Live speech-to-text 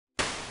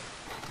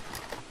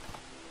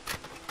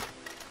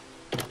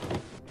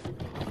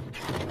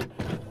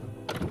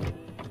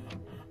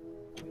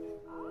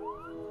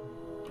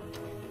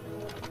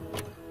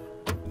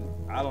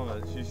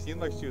she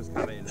seemed like she was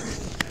kind of into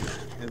it.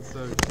 And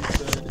so she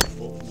said,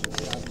 well,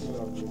 she asked me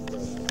what I was doing. I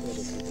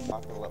said, I'm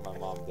not going to let my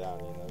mom down,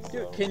 you know? So.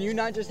 Dude, can you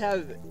not just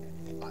have,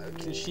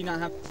 can she not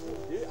have,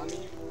 dude, I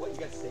mean, what, you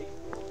got steak?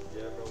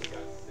 Yeah, bro, we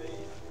got steak.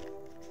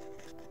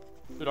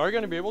 Dude, are you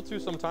going to be able to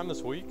sometime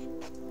this week? I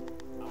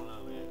don't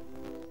know, man.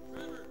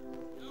 Trevor,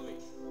 Joey.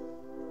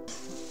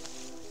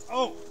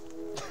 Oh!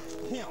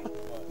 Damn.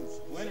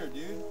 Splinter,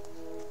 dude.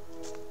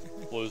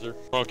 Loser.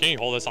 Bro, can you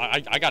hold this?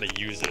 I gotta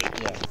use it.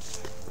 Yeah.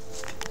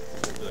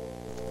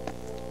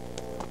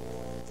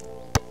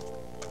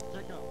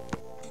 Check out.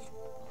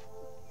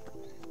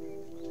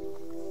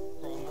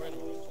 Bro, I'm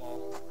random on the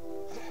fall.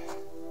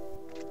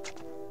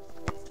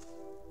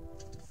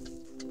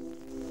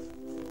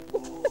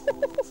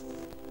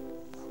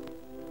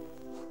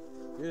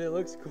 Dude, it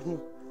looks cool.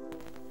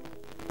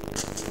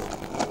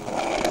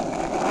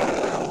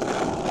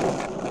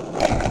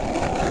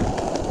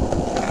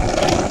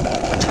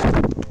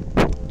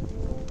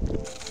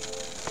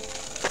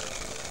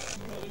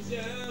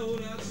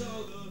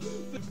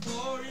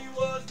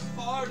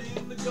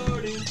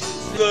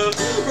 The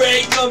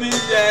rain coming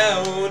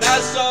down, I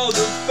saw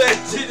the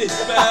fence in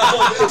his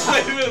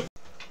mouth.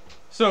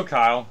 So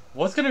Kyle,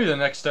 what's gonna be the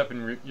next step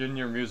in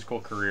your musical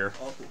career?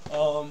 I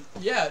want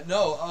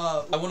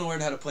to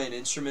learn how to play an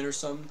instrument or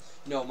something.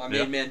 You know, my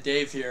main man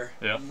Dave here,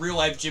 real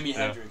life Jimi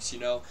Hendrix.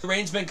 You know, the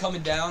rain's been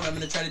coming down. I'm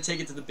gonna try to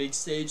take it to the big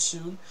stage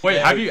soon. Wait,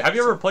 have you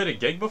ever played a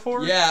gig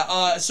before?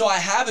 Yeah, so I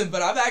haven't,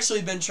 but I've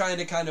actually been trying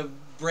to kind of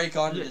break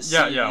onto the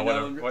scene. Yeah,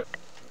 whatever.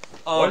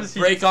 What is he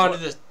break onto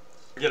the.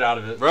 Get out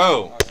of it,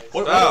 bro.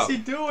 What is he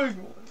doing?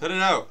 Put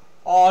it out.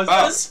 Oh,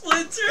 The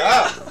splinter.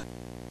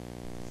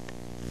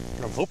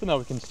 I'm hoping that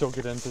we can still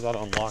get into that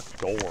unlocked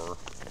door.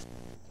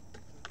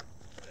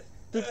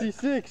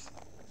 56,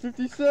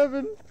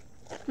 57,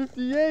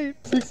 58,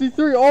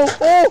 63,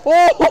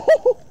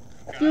 oh!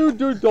 Dude,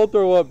 don't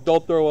throw up,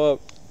 don't throw up.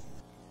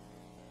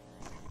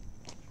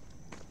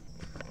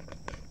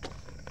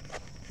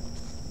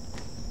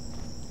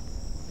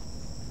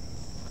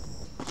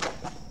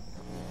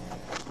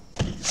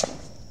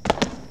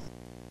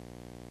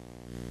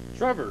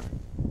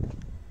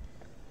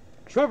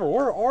 Trevor,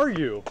 where are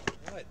you?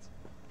 What?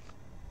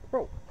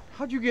 Bro,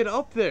 how'd you get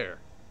up there?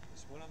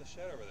 Just went on the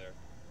shed over there.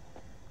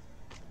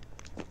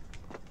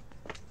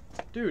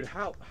 Dude,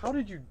 how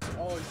did you...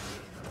 Oh,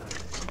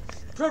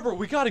 Trevor,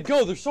 we gotta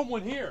go. There's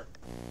someone here.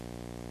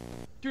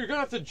 Dude, you're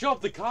gonna have to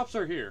jump. The cops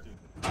are here.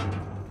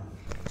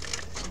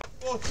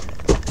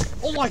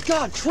 Oh my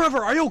God,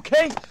 Trevor, are you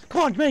okay?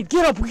 Come on, man,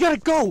 get up. We gotta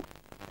go.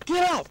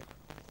 Get up.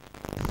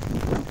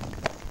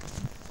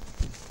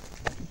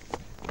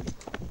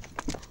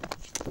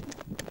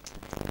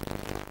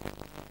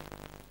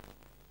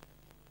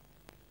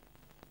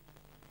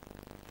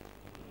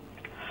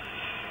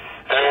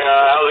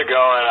 How's it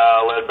going,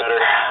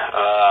 Ledbetter?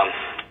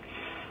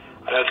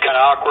 I know it's kind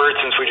of awkward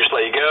since we just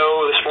let you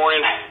go this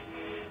morning,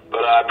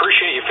 but I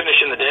appreciate you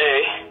finishing the day.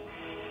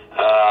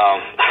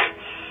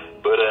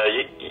 But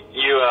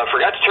you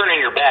forgot to turn in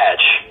your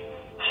badge,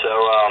 so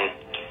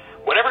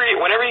whenever you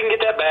can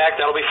get that back,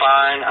 that'll be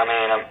fine. I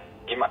mean,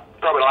 you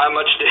probably don't have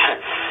much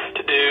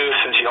to do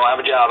since you don't have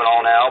a job and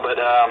all now, but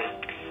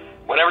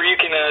whenever you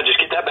can just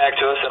get that back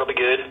to us, that'll be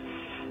good.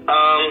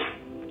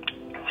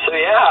 So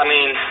yeah, I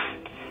mean,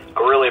 I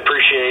really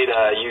appreciate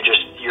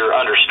your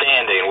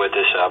understanding with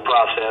this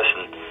process,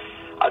 and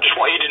I just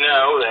want you to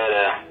know that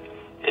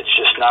it's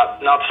just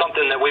not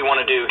something that we want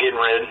to do, getting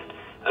rid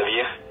of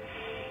you.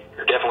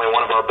 You're definitely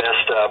one of our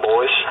best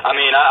boys. I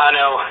mean, I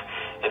know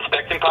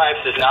inspecting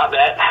pipes is not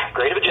that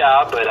great of a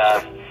job, but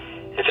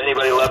if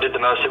anybody loved it the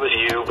most, it was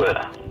you. But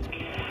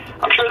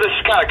I'm sure this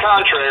is kind of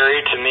contrary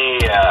to me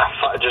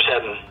just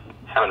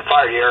having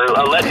fired you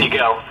or letting you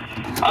go.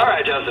 All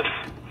right, Joseph.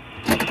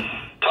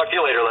 Talk to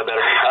you later,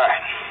 Ledbetter. All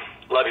right.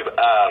 Love you.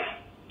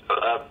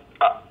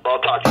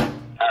 I'll talk to you.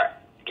 All right.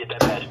 Get that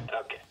badge.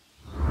 Okay.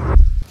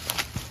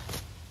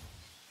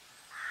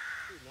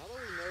 Dude, now that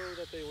we know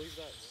that they leave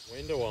that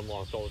window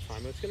unlocked all the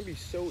time, it's gonna be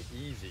so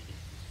easy.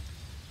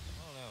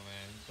 I don't know,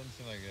 man. It doesn't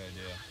seem like a good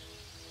idea.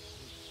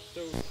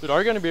 So, dude, are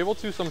you gonna be able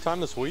to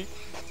sometime this week?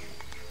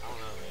 I don't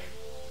know, man.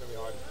 It's gonna be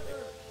hard to say.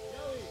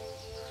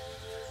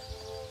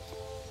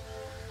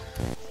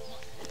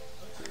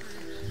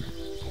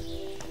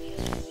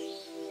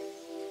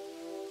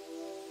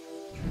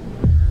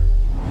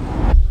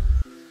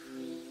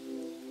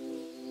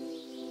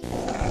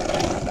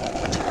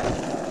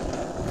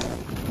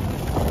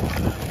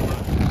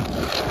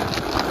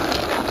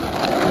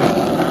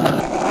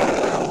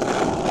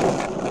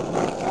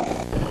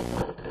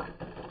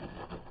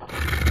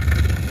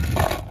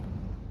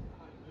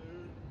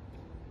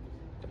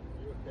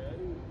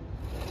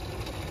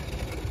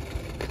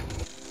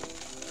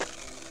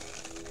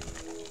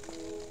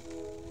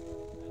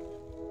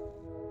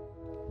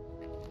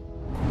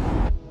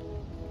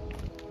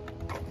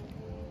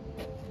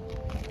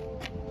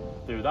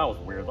 Dude, that was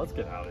weird. Let's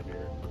get out of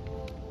here.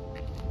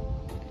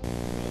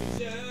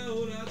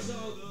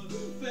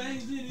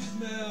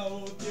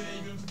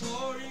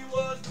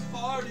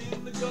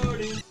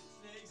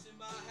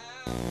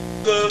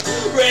 The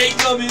rain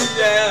coming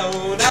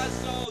down. I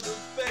saw the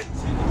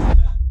fence in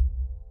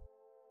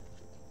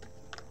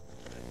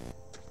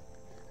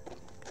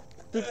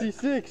the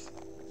 56,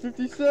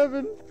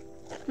 57,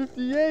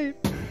 58.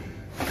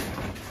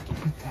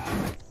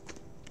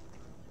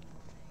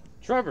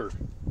 Trevor!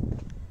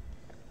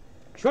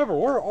 Trevor,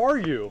 where are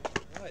you?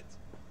 What?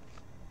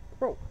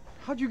 Bro,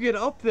 how'd you get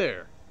up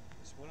there?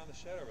 Just went on the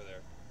shed over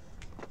there.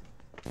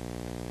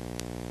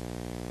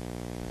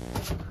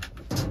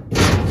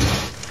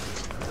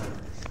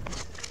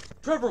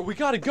 Trevor, we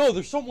gotta go.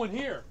 There's someone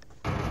here.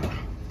 Oh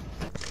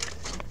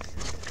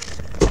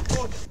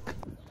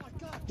my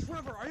God,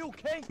 Trevor, are you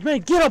okay?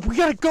 Man, get up. We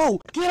gotta go.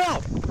 Get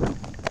up.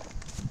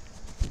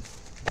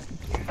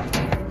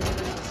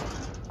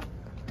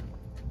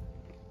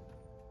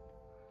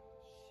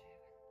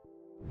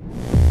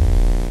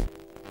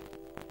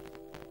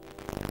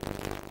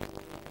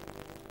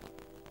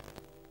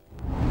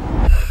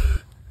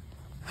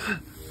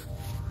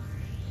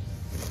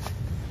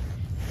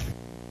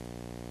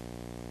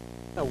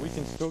 No, we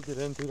can still get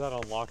in through that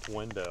unlocked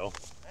window.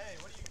 Hey,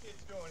 what are you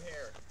kids doing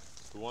here?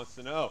 Who wants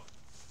to know?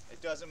 It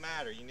doesn't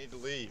matter. You need to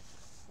leave.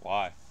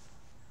 Why?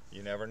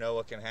 You never know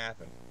what can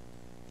happen.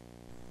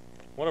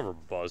 Whatever,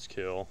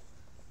 buzzkill.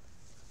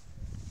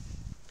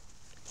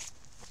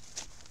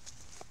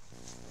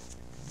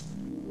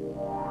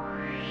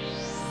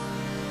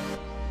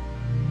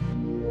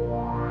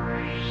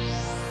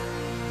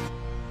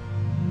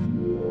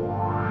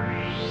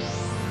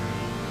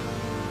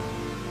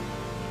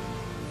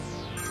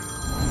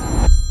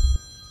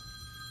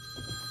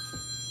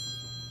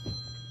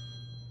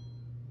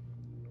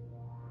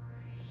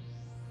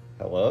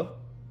 Hello?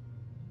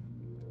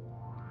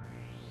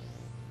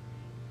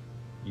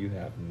 You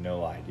have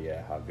no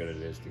idea how good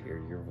it is to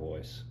hear your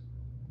voice.